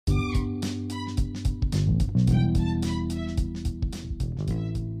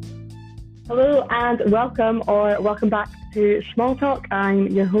Hello and welcome back to Small Talk. I'm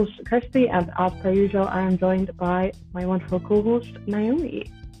your host Kirsty, and as per usual, I am joined by my wonderful co-host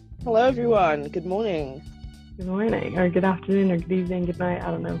Naomi. Hello everyone. Good morning. Good morning, or good afternoon, or good evening, good night. I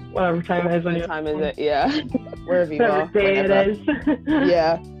don't know, whatever time it is. What time is it? Yeah, wherever you are. Whatever day it is.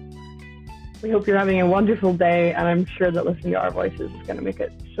 Yeah. We hope you're having a wonderful day, and I'm sure that listening to our voices is going to make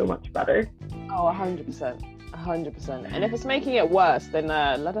it so much better. Oh, 100%. 100%. And if it's making it worse, then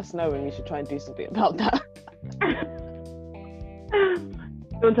let us know and we should try and do something about that.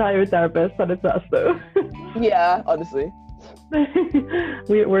 Don't tell your therapist that it's us, though. Yeah, honestly.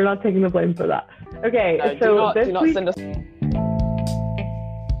 We're not taking the blame for that. Okay, no, so do not send us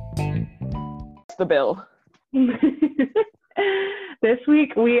the bill. This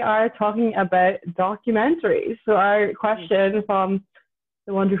week we are talking about documentaries. So our question from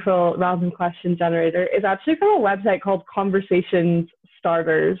the wonderful random question generator is actually from a website called Conversations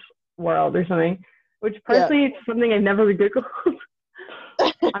Starters World or something, which personally is something I've never Googled.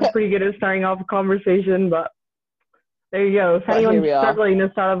 I'm pretty good at starting off a conversation, but there you go. If anyone's struggling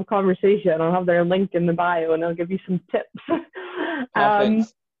to start off a conversation, I'll have their link in the bio and I'll give you some tips.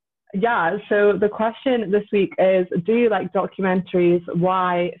 Perfect. Yeah, so the question this week is, do you like documentaries?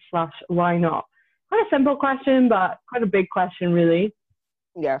 Why/why not? Quite a simple question, but quite a big question, really.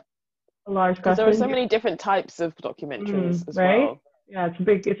 Yeah. A large question. Because there are so many different types of documentaries as right? well. Yeah,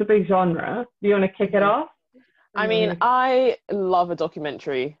 it's a big genre. Do you want to kick it off? I mean, I love a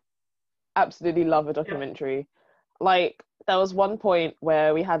documentary. Absolutely love a documentary. Like, there was one point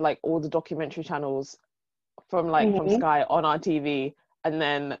where we had like all the documentary channels from Sky on our TV, and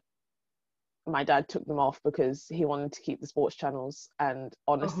then my dad took them off because he wanted to keep the sports channels, and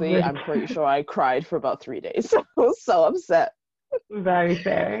honestly, I'm pretty sure I cried for about 3 days. I was so upset. Very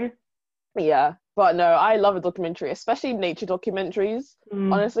fair. Yeah, but no, I love a documentary, especially nature documentaries.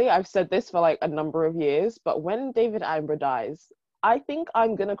 Honestly, I've said this for like a number of years, but when David Attenborough dies, I think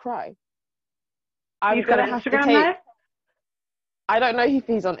I'm gonna cry. He's got Instagram now? I don't know if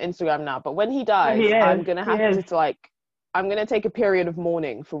he's on Instagram now, but when he dies, I'm gonna have to I'm gonna take a period of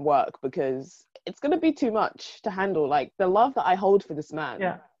mourning from work because it's gonna be too much to handle. Like, the love that I hold for this man.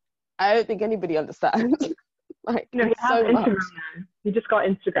 Yeah. I don't think anybody understands. Like, no, he has Instagram now. He just got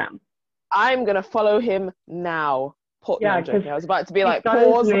Instagram. I'm gonna follow him now. Yeah, I was about to be like,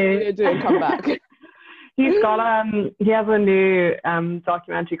 pause, what are you gonna do and come back. He has a new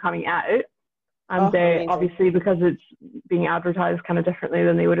documentary coming out. And they obviously, because it's being advertised kind of differently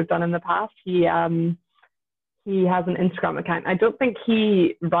than they would have done in the past, he has an Instagram account. I don't think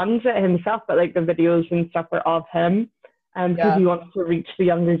he runs it himself, but like the videos and stuff are of him, because he wants to reach the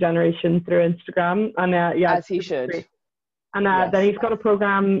younger generation through Instagram. And as he should. Great. And then he's got a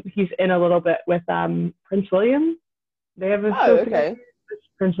program he's in a little bit with Prince William. They have a show together.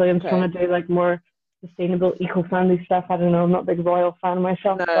 Prince William's trying to do like more sustainable, eco-friendly stuff. I don't know. I'm not a big royal fan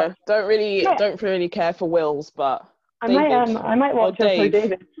myself. No, don't really care for Wills, but I might watch it for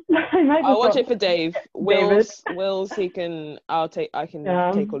David. I'll watch it for Dave. Wills, I can take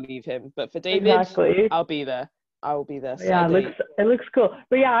or leave him. But for David, I'll be there. I will be there. So yeah, it looks cool.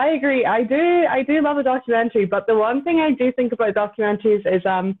 But yeah, I agree. I do love a documentary. But the one thing I do think about documentaries is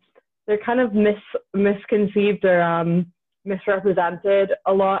they're kind of misconceived or misrepresented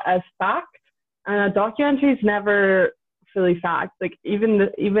a lot as fact. And a documentary is never fully fact. Like even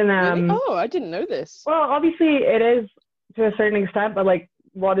really? Oh, I didn't know this. Well, obviously it is to a certain extent, but like,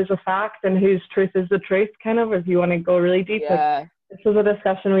 what is a fact and whose truth is the truth? Kind of, if you want to go really deep. Yeah. Like, this was a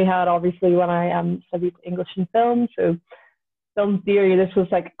discussion we had obviously when I studied English and film. So film theory, this was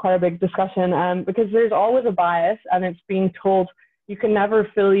like quite a big discussion. Because there's always a bias, and it's being told you can never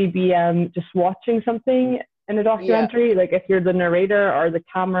fully be just watching something in a documentary. Yeah. Like if you're the narrator or the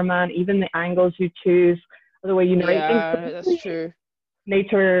cameraman, even the angles you choose, or the way you narrate things. Yeah, that's true.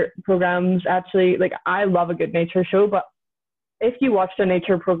 Nature programs, actually, like I love a good nature show, but if you watched a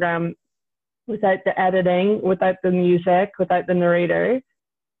nature program without the editing, without the music, without the narrator,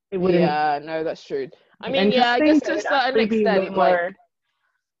 it wouldn't. Yeah, no, that's true. I mean, yeah, I guess to a certain extent, it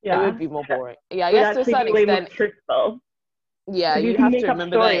would be more boring. Yeah, I guess to a certain extent. Truthful. Yeah, you have to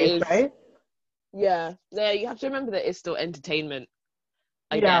remember that it is. Right? Yeah, you have to remember that it's still entertainment,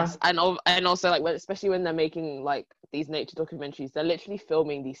 I guess. And also, like, especially when they're making like these nature documentaries, they're literally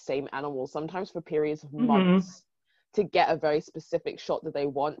filming these same animals, sometimes for periods of months, to get a very specific shot that they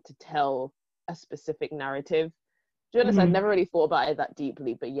want to tell a specific narrative. To be honest, I've never really thought about it that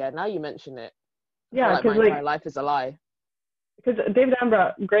deeply, but yeah, now you mention it, I feel like my entire life is a lie. Because David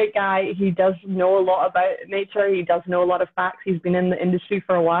Attenborough, great guy, he does know a lot about nature, he does know a lot of facts, he's been in the industry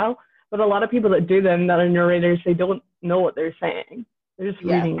for a while, but a lot of people that do them, that are narrators, they don't know what they're saying. They're just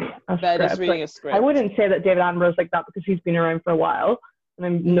Yeah, reading a they're just script. reading Like, a I script. wouldn't say that David Attenborough's like that because he's been around for a while, and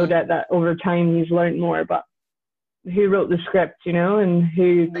I'm no doubt that over time he's learned more. But who wrote the script, you know, and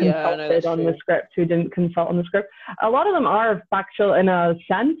who Yeah, no, consulted that's on the true. script, who didn't consult on the script. A lot of them are factual in a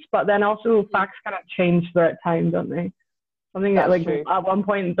sense, but then also facts kind of change throughout time, don't they? Something that That's like true. at one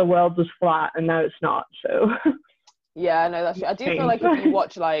point the world was flat and now it's not. So Yeah, no, that's true. I do feel change. like if you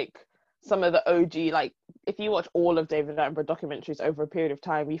watch like some of the OG, like if you watch all of David Attenborough documentaries over a period of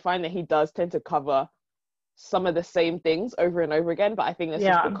time, you find that he does tend to cover some of the same things over and over again. But I think that's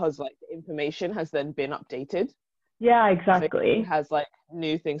just Yeah. because like the information has then been updated. Yeah, So he exactly. has like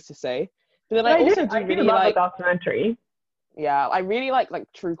new things to say. But then But I also I do do really love a like, documentary. yeah, I really like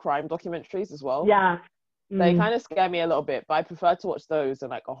true crime documentaries as well. Yeah. They Mm. kind of scare me a little bit, but I prefer to watch those than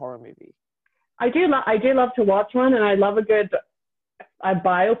like a horror movie. I do love to watch one, and I love a good a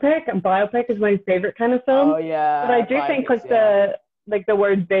biopic. A biopic is my favorite kind of film. Oh But I yeah, do think biopics, yeah. like the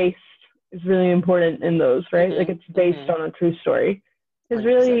word based is really important in those, right? Like it's based on a true story. Because 100%.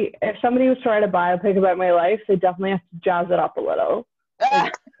 really, if somebody was to write a biopic about my life, they definitely have to jazz it up a little.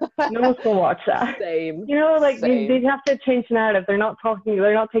 Like no one's gonna watch that. Same, You know, like they same. have to change the narrative. They're not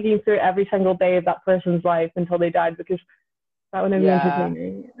taking you through every single day of that person's life until they died because that would not be Yeah,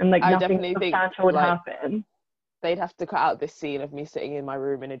 entertaining. And like I nothing definitely think substantial would like happen. they'd have to cut out this scene of me sitting in my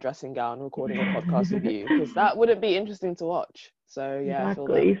room in a dressing gown recording a podcast with you because that wouldn't be interesting to watch. So yeah, I feel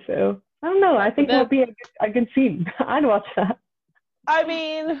that. Exactly. So I don't know. I But think that then, would be a good scene. I'd watch that. I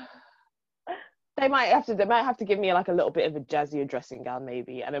mean, they might have to give me like a little bit of a jazzier dressing gown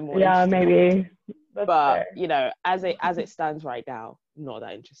maybe and a more Yeah, interesting conversation. maybe. That's But fair. you know, as it stands right now, not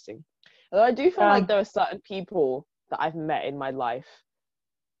that interesting. Although I do feel Yeah. like there are certain people that I've met in my life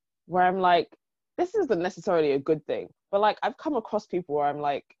where I'm like, this isn't necessarily a good thing, but like I've come across people where I'm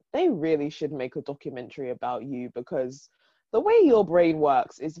like, they really should make a documentary about you because the way your brain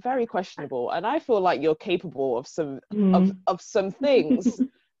works is very questionable, and I feel like you're capable of some Mm. of some things,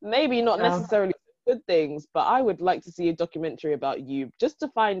 maybe not Yeah. necessarily good things, but I would like to see a documentary about you just to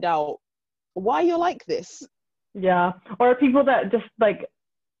find out why you're like this. Yeah. Or people that just like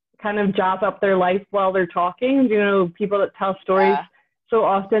kind of jazz up their life while they're talking. You know, people that tell stories Yeah. so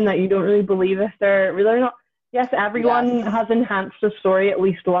often that you don't really believe if they're really not. Yes, everyone Yes. has enhanced a story at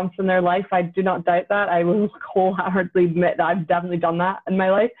least once in their life. I do not doubt that. I will wholeheartedly admit that I've definitely done that in my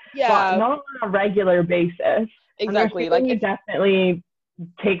life, but Yeah, not on a regular basis. And there's exactly. people Like who if definitely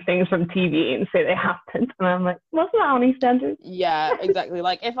take things from TV and say they happened, and I'm like, wasn't that on EastEnders? yeah, exactly.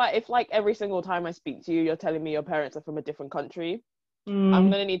 Like if like every single time I speak to you, you're telling me your parents are from a different country, I'm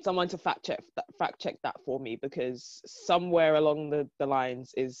Mm, gonna need someone to fact check that for me because somewhere along the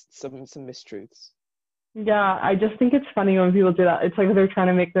lines is some mistruths. yeah, I just think it's funny when people do that. It's like they're trying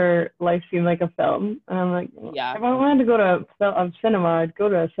to make their life seem like a film, and I'm like, Yeah, if I wanted to go to a cinema, I'd go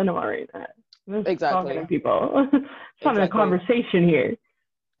to a cinema right now. I'm just talking to exactly. people, just having a Exactly. conversation here.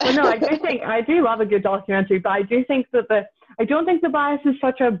 But no, I do love a good documentary, but I do think that I don't think the bias is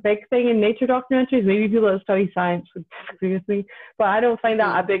such a big thing in nature documentaries. Maybe people that study science would disagree with me, but I don't find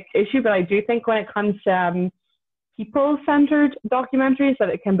that Mhm. a big issue. But I do think when it comes to people-centered documentaries, that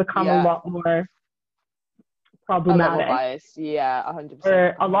it can become a Yeah, lot more a lot more problematic bias. Yeah, 100%.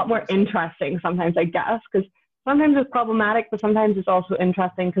 or a lot more 100%. interesting sometimes, I guess, because sometimes it's problematic, but sometimes it's also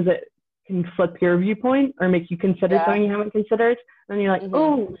interesting because it can flip your viewpoint or make you consider Yeah. something you haven't considered. And you're like, Mhm.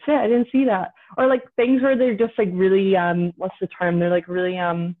 oh shit, I didn't see that. Or like things where they're just like really, what's the term? They're like really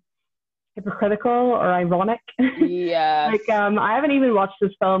hypocritical or ironic. Like Yes. I haven't even watched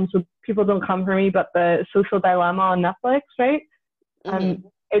this film, so people don't come for me. But the Social Dilemma on Netflix, right?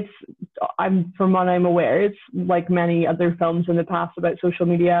 Mhm. It's I'm from what I'm aware, it's like many other films in the past about social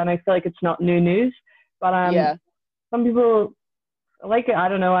media, and I feel like it's not new news. But Yeah. some people like it. I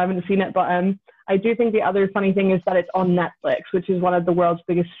don't know. I haven't seen it, but I do think the other funny thing is that it's on Netflix, which is one of the world's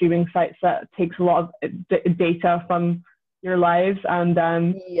biggest streaming sites that takes a lot of data from your lives, and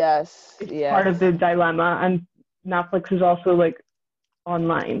Yes. it's part of Yes. the dilemma. And Netflix is also like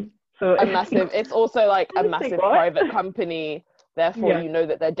online, so A massive, it's also like a it's like massive what? private company, therefore Yeah, you know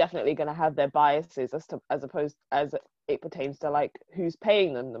that they're definitely going to have their biases as opposed as it pertains to like who's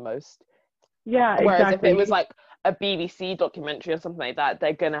paying them the most. yeah, Whereas if it was exactly. like a BBC documentary or something like that,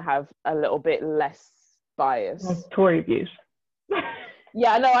 they're going to have a little bit less bias. Tory views.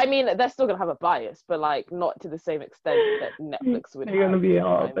 Yeah, no, I mean they're still going to have a bias, but like not to the same extent that Netflix would They're going to have, be if you know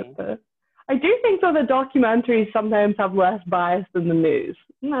what all I bit. mean. I do think though the documentaries sometimes have less bias than the news.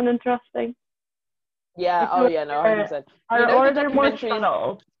 Isn't that interesting? I Yeah, feel oh like yeah, no, 100%. You know the or they're more documentaries.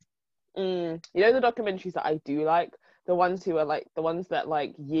 subtle. You know the documentaries that I do like, the ones who are like the ones that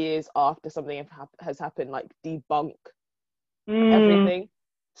like years after something has happened, like debunk everything.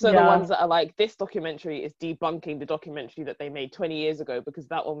 So the Yeah. ones that are like, this documentary is debunking the documentary that they made 20 years ago because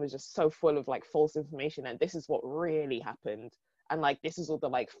that one was just so full of like false information, and this is what really happened. And like, this is all the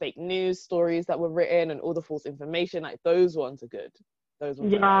like fake news stories that were written and all the false information. Like, those ones are good. Those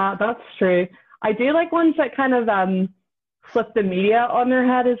ones I like. Yeah, that's true. I do like ones that kind of flip the media on their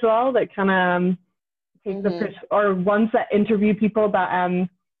head as well, that kind of take the or ones that interview people that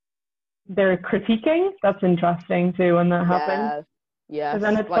they're critiquing. That's interesting too when that happens. Yeah. Because Yes.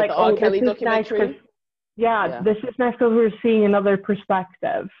 then it's Like like, the R. oh, this Kelly is nice because, documentary. yeah, Yeah. this is nice because we're seeing another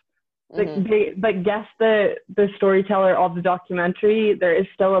perspective. Like they like guess the storyteller of the documentary, there is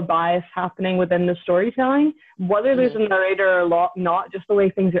still a bias happening within the storytelling, whether there's a narrator or not. Just the way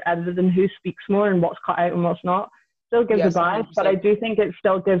things are edited and who speaks more and what's cut out and what's not still gives a Yes, bias. 100%. But I do think it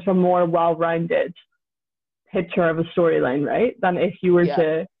still gives a more well-rounded picture of a storyline, right? Than if you were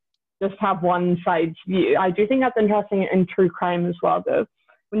to just have one side's view. I do think that's interesting in true crime as well, though.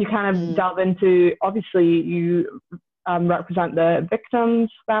 When you kind of delve into, obviously, you represent the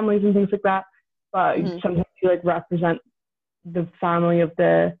victims' families and things like that, but sometimes you like represent the family of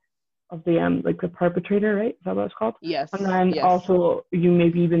the like the perpetrator, right? Is that what it's called? Yes. And then also you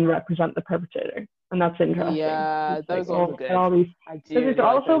maybe even represent the perpetrator, and that's interesting. Yeah, it's those like, ones are good. all these, I do because it's really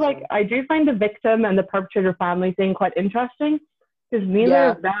also like like ones. I do find the victim and the perpetrator family thing quite interesting, because neither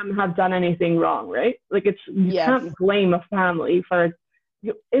of them have done anything wrong, right? Like it's you can't blame a family for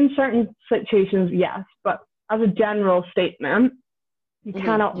in certain situations, yes, but as a general statement, you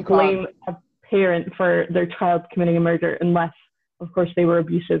cannot blame a parent for their child committing a murder unless, of course, they were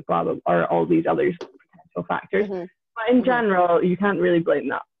abusive, blah, blah, or all these other potential factors. But in general, you can't really blame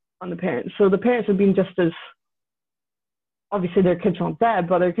that on the parents. So the parents have been just as, obviously their kids aren't dead,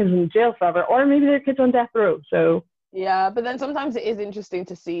 but their kids in jail forever, or maybe their kids on death row. So yeah, but then sometimes it is interesting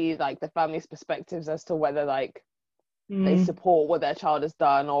to see like the family's perspectives as to whether like they support what their child has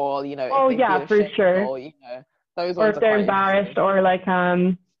done, or if they feel ashamed, or those or ones if are they're quite embarrassed, or like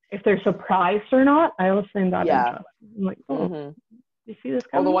if they're surprised or not. I always find that interesting. I'm like, oh, you see this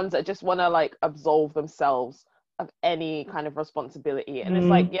coming? Or the ones that just want to like absolve themselves of any kind of responsibility, and it's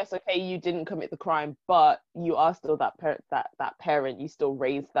like, yes, okay, you didn't commit the crime, but you are still that parent. You still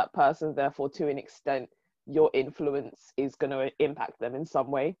raised that person, therefore to an extent your influence is going to impact them in some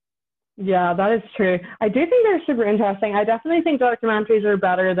way. Yeah, that is true. I do think they're super interesting. I definitely think documentaries are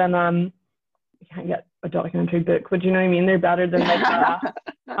better than you can't get a documentary book, but you know what I mean? They're better than like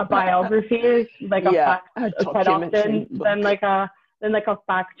a biography, like a fact, quite often than like a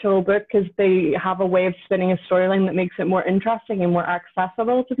factual book, because they have a way of spinning a storyline that makes it more interesting and more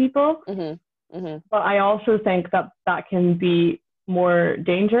accessible to people. But I also think that can be more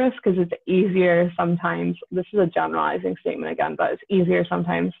dangerous because it's easier sometimes. This is a generalizing statement again, but it's easier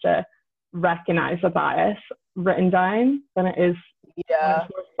sometimes to recognize a bias written down than it is when it's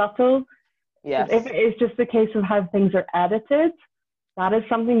more subtle. Yes. If it is just a case of how things are edited, that is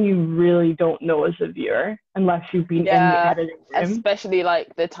something you really don't know as a viewer unless you've been in the editing room. Especially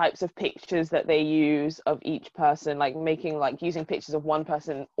like the types of pictures that they use of each person, like using pictures of one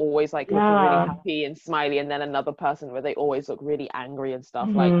person always like looking really happy and smiley, and then another person where they always look really angry and stuff.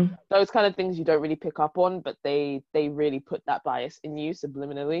 Like those kind of things you don't really pick up on, but they really put that bias in you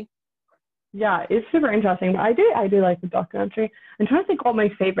subliminally. Yeah, it's super interesting. I do like the documentary. I'm trying to think what my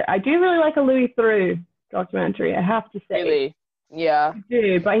favorite. I do really like a Louis Theroux documentary, I have to say. Really? Yeah. I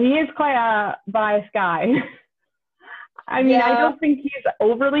do, but he is quite a biased guy. I mean, I don't think he's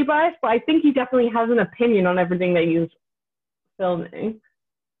overly biased, but I think he definitely has an opinion on everything that he's filming.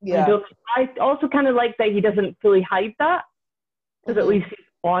 Yeah. I also kind of like that he doesn't fully hide that, because at least he's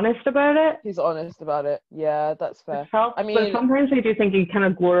honest about it. He's honest about it. Yeah, that's fair. I mean, but sometimes I do think he kind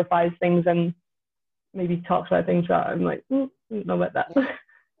of glorifies things and maybe talks about things that I'm like, I don't know about that.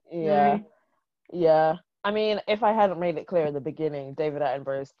 Yeah. I mean, if I hadn't made it clear in the beginning, David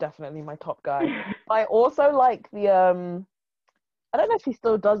Attenborough is definitely my top guy. I also like the I don't know if he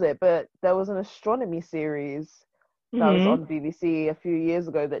still does it, but there was an astronomy series that was on BBC a few years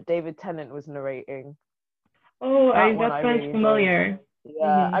ago that David Tennant was narrating. Oh, that sounds familiar.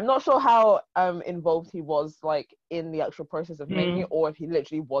 Yeah, I'm not sure how involved he was like in the actual process of making it, or if he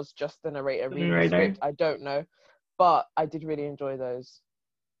literally was just the narrator reading the script. I don't know, but I did really enjoy those.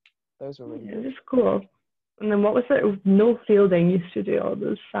 Those were really good. It was cool. And then what was it? Noel Fielding used to do all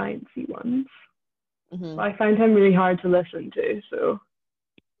those sciencey ones. But I find him really hard to listen to, so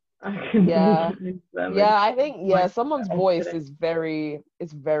I can I think someone's voice is very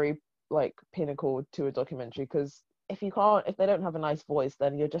like pinnacle to a documentary, because if they don't have a nice voice,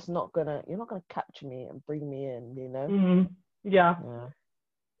 then you're not gonna capture me and bring me in, you know. Yeah.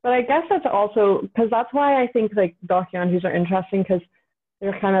 But I guess that's also because that's why I think like documentaries are interesting because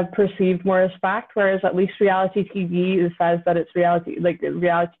they're kind of perceived more as fact, whereas at least reality TV says that it's reality. Like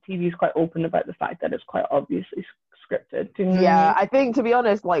reality TV is quite open about the fact that it's quite obviously scripted. Do you know what I Yeah, mean? I think to be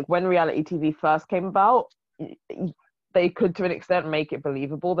honest, like when reality TV first came about, they could to an extent make it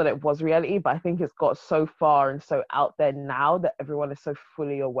believable that it was reality, but I think it's got so far and so out there now that everyone is so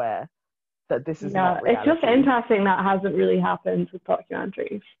fully aware that this is Yeah, not it's just reality. interesting that hasn't really happened with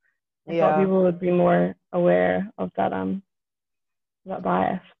documentaries. I thought Yeah. people would be more aware of that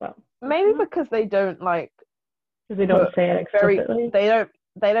bias, but Maybe because they don't like because they don't put say it very explicitly.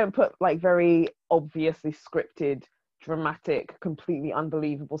 they don't put like very obviously scripted, dramatic, completely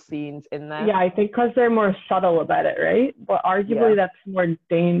unbelievable scenes in there. Yeah, I think because they're more subtle about it, right? But Yeah, arguably that's more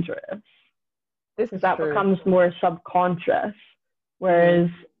dangerous this because is that true. becomes more subconscious. Mm. Whereas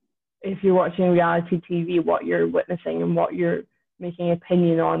if you're watching reality TV, what you're witnessing and what you're making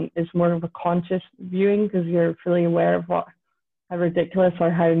opinion on is more of a conscious viewing because you're fully aware of how ridiculous or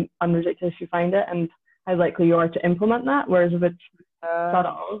how unridiculous you find it and how likely you are to implement that. Whereas if it's Uh,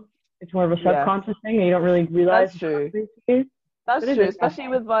 subtle, it's more of a yes, subconscious thing and you don't really realize that's it's true. happening to you. But That's it's true, especially interesting.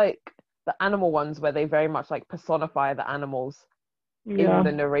 with like the animal ones where they very much like personify the animals in Yeah.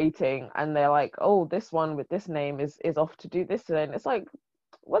 the narrating, and they're like, oh, this one with this name is off to do this today, and it's like,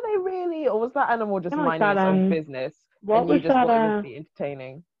 were they really, or was that animal just Kind of like minding that its own business what and you was just that wanted it to be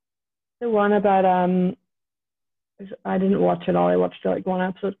entertaining? the one about I didn't watch it all. I watched like one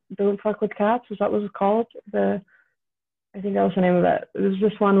episode. Don't fuck with cats. Is that what it's called? I think that was the name of it. It was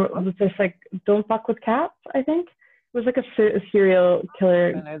this one with this like don't fuck with cats. I think it was like a serial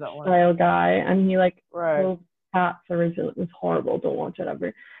killer I know that one. style guy, and he like Right. killed cats originally. It was horrible. Don't watch it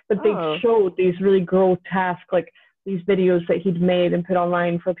ever. But they Oh. showed these really grotesque like these videos that he'd made and put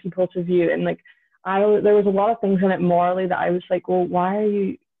online for people to view, and like there was a lot of things in it morally that I was like, well, why are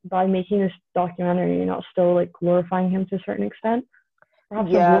you by making this documentary, you're not still like glorifying him to a certain extent?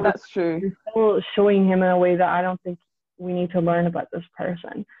 Perhaps Yeah, that's true. you're still showing him in a way that I don't think we need to learn about this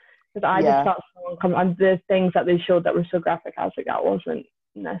person. Because I just Yeah. felt so uncomfortable. The things that they showed that were so graphic, I was like, that wasn't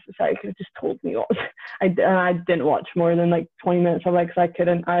necessary. You could have just told me what. I didn't watch more than like 20 minutes of it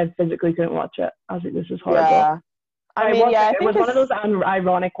because I physically couldn't watch it. I was like, this is horrible. Yeah. I mean, yeah, I it was think one of it's those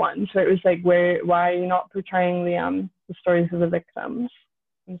ironic ones where it was like, why are you not portraying the stories of the victims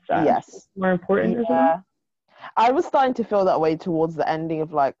instead? yes. It's more important, isn't it? Yeah. I was starting to feel that way towards the ending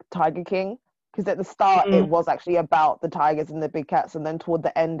of like Tiger King, because at the start it was actually about the tigers and the big cats, and then toward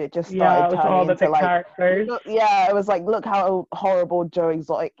the end it just started it was turning all the into big like, characters. yeah, it was like, look how horrible Joe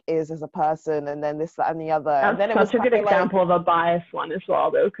Exotic is as a person, and then this, that, and the other. That's And then it was such a kind good of like, example of a biased one as well,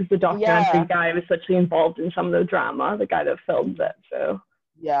 though, because the documentary yeah, guy was such involved in some of the drama, the guy that filmed it. So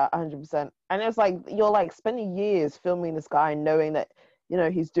yeah, 100%. And it's like you're like spending years filming this guy, knowing that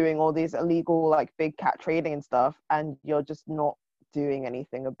he's doing all these illegal like big cat trading and stuff, and you're just not doing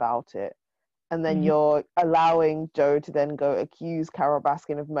anything about it. And then you're allowing Joe to then go accuse Carol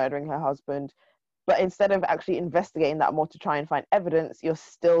Baskin of murdering her husband. But instead of actually investigating that more to try and find evidence, you're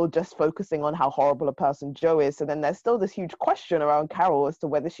still just focusing on how horrible a person Joe is. So then there's still this huge question around Carol as to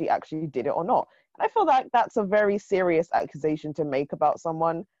whether she actually did it or not. And I feel like that's a very serious accusation to make about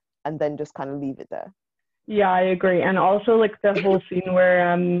someone and then just kind of leave it there. yeah, I agree. And also like the whole scene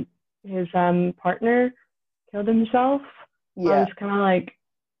where his partner killed himself. I Yeah, was kind of like,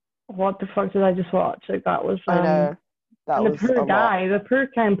 what the fuck did I just watch? Like that was I know. That and the was poor a lot. guy, the poor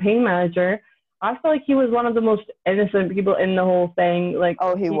campaign manager. I feel like he was one of the most innocent people in the whole thing. Like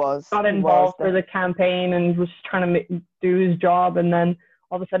Oh, he he was. got He was. involved for the campaign and was trying to do his job, and then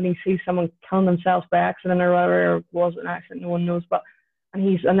all of a sudden he sees someone killing themselves by accident or whatever. Or it was an accident, no one knows. But and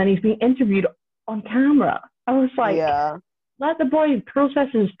then he's being interviewed on camera. I was like, Yeah, let the boy process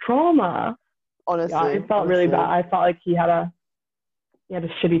his trauma. Yeah, honestly, it felt really bad. I felt like he had a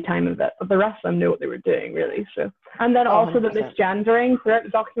shitty time of it, but the rest of them knew what they were doing, really. So, and then Oh, also the 100%. misgendering throughout the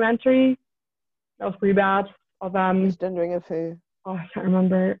documentary, that was pretty bad. Of Misgendering of who? oh, I can't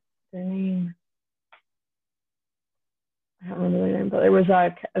remember their name. I can't remember their name, but there was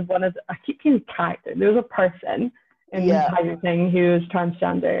one of I keep saying character. There was a person in Tiger King who was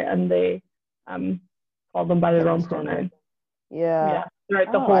transgender, and they called them by the wrong pronoun. Yeah.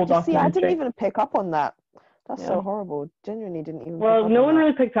 Throughout the whole documentary. I didn't even pick up on that. That's so horrible. Genuinely didn't even. Well, pick up no on one that.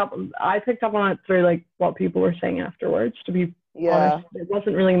 really picked up. I picked up on it through like what people were saying afterwards. To be honest, it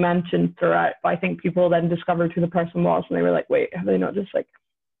wasn't really mentioned throughout. But I think people then discovered who the person was, and they were like, "Wait, have they not just like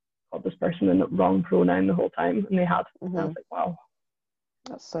called this person in the wrong pronoun the whole time?" And they had. And I was like, "Wow,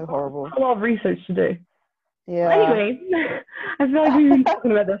 that's so horrible." A lot of research to do. Yeah. Well, anyway, I feel like we've been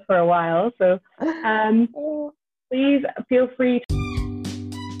talking about this for a while, so please feel free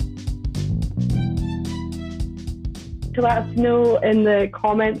to to let us know in the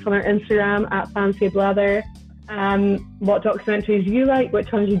comments on our Instagram at FancyBleather what documentaries you like,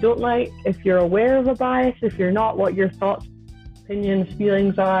 which ones you don't like, if you're aware of a bias, if you're not, what your thoughts, opinions,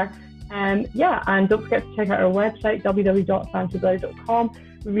 feelings are. And don't forget to check out our website, www.fancybleather.com.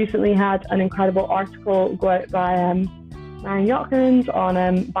 We recently had an incredible article go out by Marion Yockins on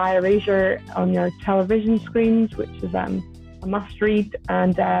bioerasure on your television screens, which is a must read,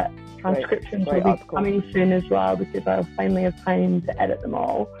 and transcriptions will be coming soon as well, because I'll finally have time to edit them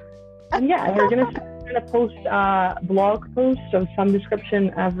all. And we're going to post a blog post of some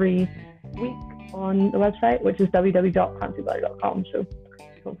description every week on the website, which is www.fancybleather.com. So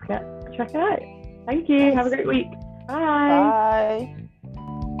don't forget to check it out. Thank you. Have a great week. Bye. Bye.